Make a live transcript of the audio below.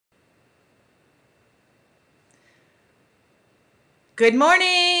Good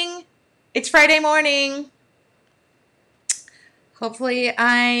morning. It's Friday morning. Hopefully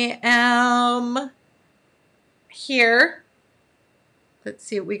I am here. Let's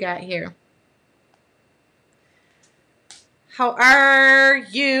see what we got here. How are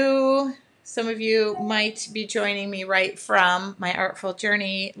you? Some of you might be joining me right from my Artful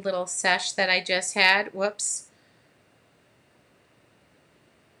Journey little sesh that I just had. Whoops.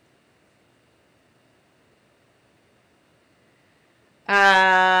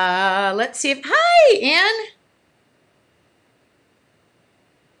 Let's see if, hi, Anne.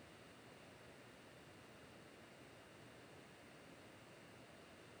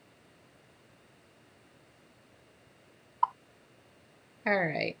 All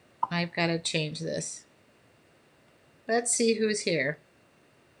right, I've got to change this. Let's see who's here.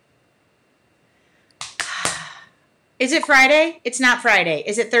 Is it Friday? It's not Friday.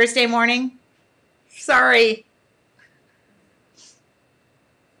 Is it Thursday morning? Sorry.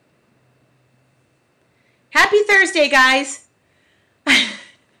 Happy Thursday, guys.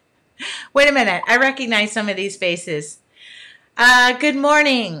 Wait a minute. I recognize some of these faces. Good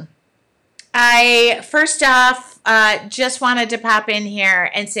morning. I first off just wanted to pop in here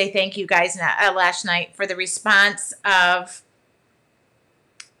and say thank you guys last night for the response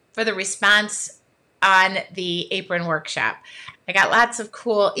on the Apron workshop. I got lots of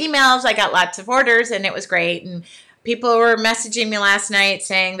cool emails. I got lots of orders, and it was great. And people were messaging me last night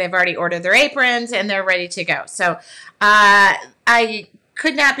saying they've already ordered their aprons and they're ready to go. So I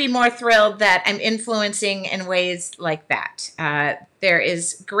could not be more thrilled that I'm influencing in ways like that. There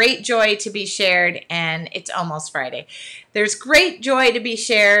is great joy to be shared, and it's almost Friday. There's great joy to be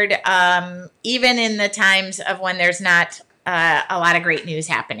shared, even in the times of when there's not a lot of great news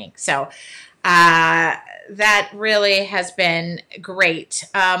happening. So that really has been great.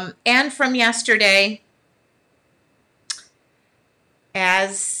 And from yesterday,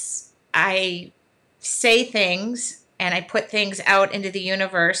 as I say things and I put things out into the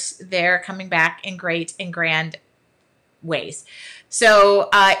universe, they're coming back in great and grand ways. So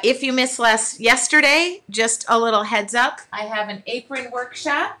if you missed yesterday, just a little heads up, I have an apron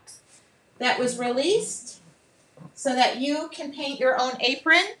workshop that was released so that you can paint your own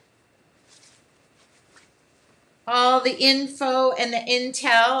apron. All the info and the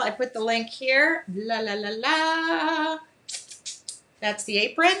intel, I put the link here. La la la la. That's the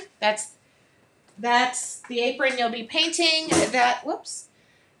apron. That's the apron you'll be painting.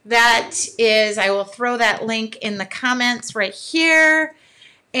 That is, I will throw that link in the comments right here.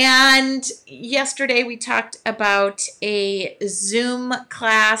 And yesterday we talked about a Zoom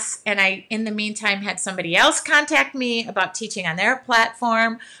class, and I, in the meantime, had somebody else contact me about teaching on their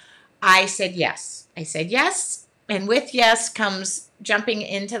platform. I said yes. And with yes comes jumping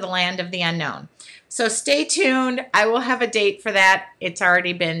into the land of the unknown. So stay tuned. I will have a date for that. It's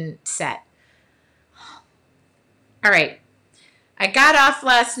already been set. All right. I got off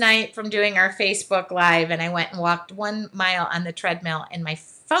last night from doing our Facebook Live, and I went and walked 1 mile on the treadmill, and my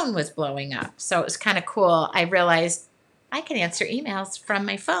phone was blowing up. So it was kind of cool. I realized I can answer emails from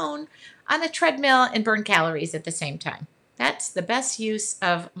my phone on a treadmill and burn calories at the same time. That's the best use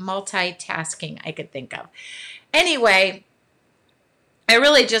of multitasking I could think of. Anyway, I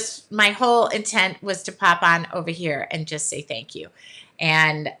really just, my whole intent was to pop on over here and just say thank you.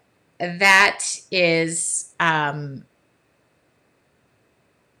 And that is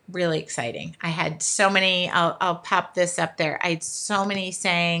really exciting. I had so many, I'll pop this up there. I had so many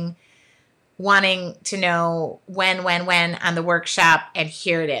saying, wanting to know when on the workshop, and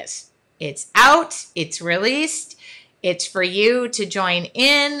here it is. It's out, it's released, it's for you to join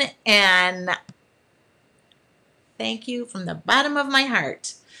in, and thank you from the bottom of my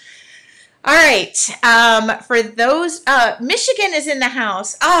heart. All right. For those, Michigan is in the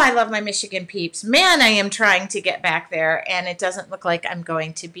house. Oh, I love my Michigan peeps. Man, I am trying to get back there, and it doesn't look like I'm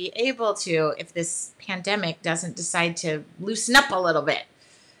going to be able to if this pandemic doesn't decide to loosen up a little bit.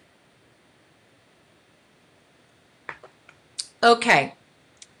 Okay.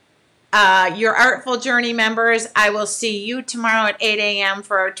 Your Artful Journey members, I will see you tomorrow at 8 a.m.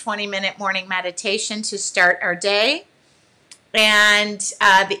 for our 20-minute morning meditation to start our day. And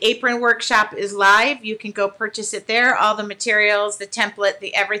the apron workshop is live. You can go purchase it there. All the materials, the template,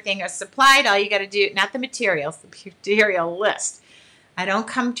 the everything is supplied. All you got to do, not the materials, the material list. I don't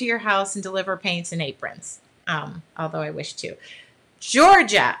come to your house and deliver paints and aprons, although I wish to.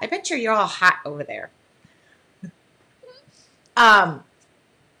 Georgia, I bet you're all hot over there.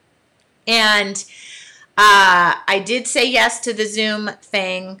 And I did say yes to the Zoom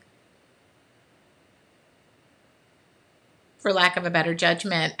thing, for lack of a better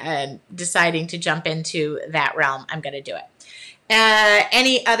judgment, and deciding to jump into that realm. I'm going to do it.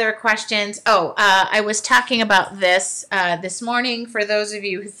 Any other questions? Oh, I was talking about this this morning. For those of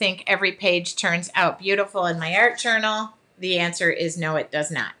you who think every page turns out beautiful in my art journal, the answer is no, it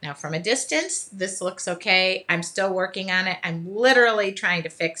does not. Now, from a distance, this looks okay. I'm still working on it. I'm literally trying to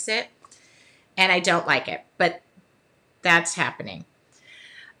fix it, and I don't like it, but that's happening.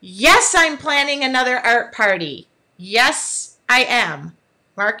 Yes, I'm planning another art party. Yes, I am.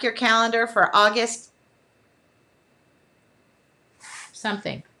 Mark your calendar for August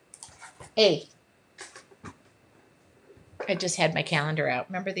something. 8th. I just had my calendar out.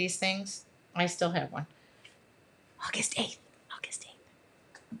 Remember these things? I still have one. August 8th. August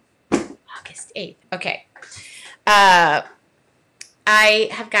 8th. August 8th. Okay. I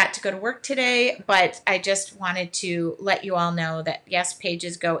have got to go to work today, but I just wanted to let you all know that, yes,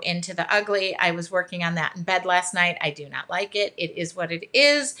 pages go into the ugly. I was working on that in bed last night. I do not like it. It is what it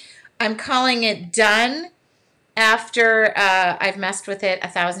is. I'm calling it done. After I've messed with it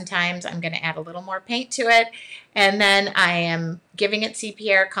 1,000 times, I'm going to add a little more paint to it. And then I am giving it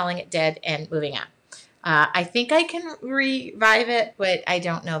CPR, calling it dead, and moving on. I think I can revive it, but I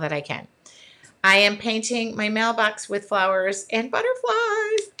don't know that I can. I am painting my mailbox with flowers and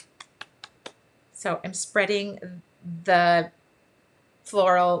butterflies. So I'm spreading the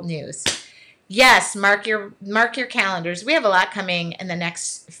floral news. Yes, mark your calendars. We have a lot coming in the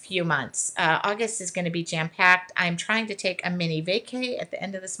next few months. August is going to be jam-packed. I'm trying to take a mini vacay at the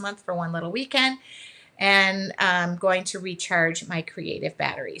end of this month for one little weekend, and I'm going to recharge my creative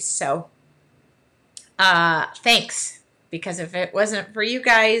batteries. So thanks, because if it wasn't for you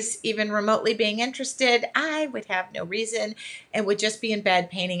guys even remotely being interested, I would have no reason and would just be in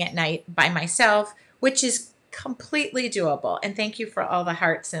bed painting at night by myself, which is completely doable. And thank you for all the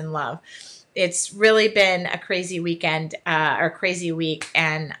hearts and love. It's really been a crazy weekend or crazy week.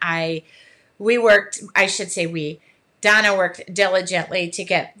 And Donna worked diligently to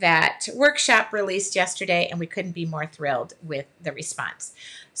get that workshop released yesterday, and we couldn't be more thrilled with the response.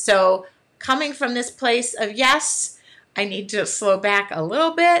 So coming from this place of yes, I need to slow back a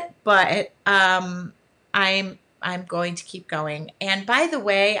little bit, but I'm going to keep going. And by the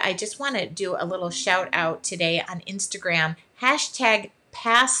way, I just want to do a little shout out today on Instagram,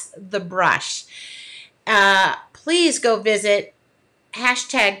 #PassTheBrush. Please go visit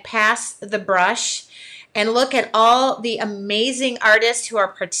 #PassTheBrush and look at all the amazing artists who are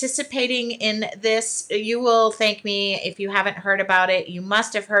participating in this. You will thank me if you haven't heard about it. You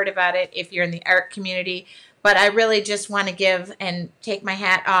must have heard about it if you're in the art community. But I really just want to give and take my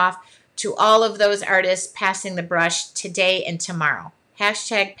hat off to all of those artists passing the brush today and tomorrow.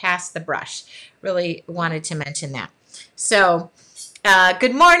 #PassTheBrush. Really wanted to mention that. So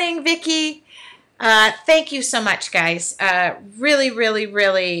good morning, Vicki. Thank you so much, guys. Really, really,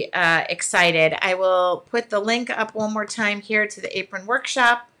 really excited. I will put the link up one more time here to the Apron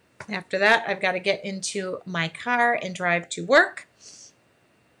workshop. After that, I've got to get into my car and drive to work.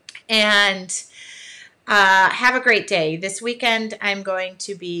 And have a great day. This weekend, I'm going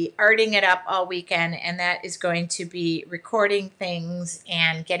to be arting it up all weekend, and that is going to be recording things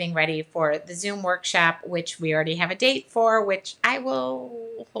and getting ready for the Zoom workshop, which we already have a date for, which I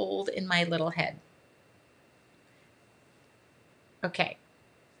will hold in my little head. Okay.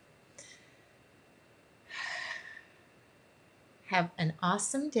 Have an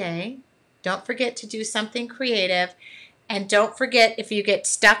awesome day. Don't forget to do something creative. And don't forget, if you get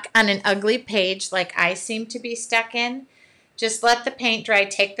stuck on an ugly page like I seem to be stuck in, just let the paint dry,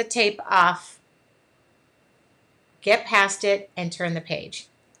 take the tape off, get past it, and turn the page.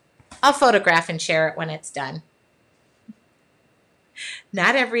 I'll photograph and share it when it's done.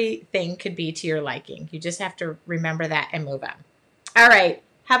 Not everything could be to your liking. You just have to remember that and move on. All right.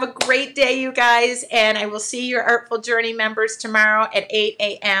 Have a great day, you guys, and I will see your Artful Journey members tomorrow at 8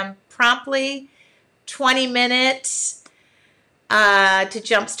 a.m. promptly, 20 minutes. To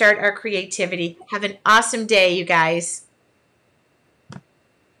jumpstart our creativity. Have an awesome day, you guys.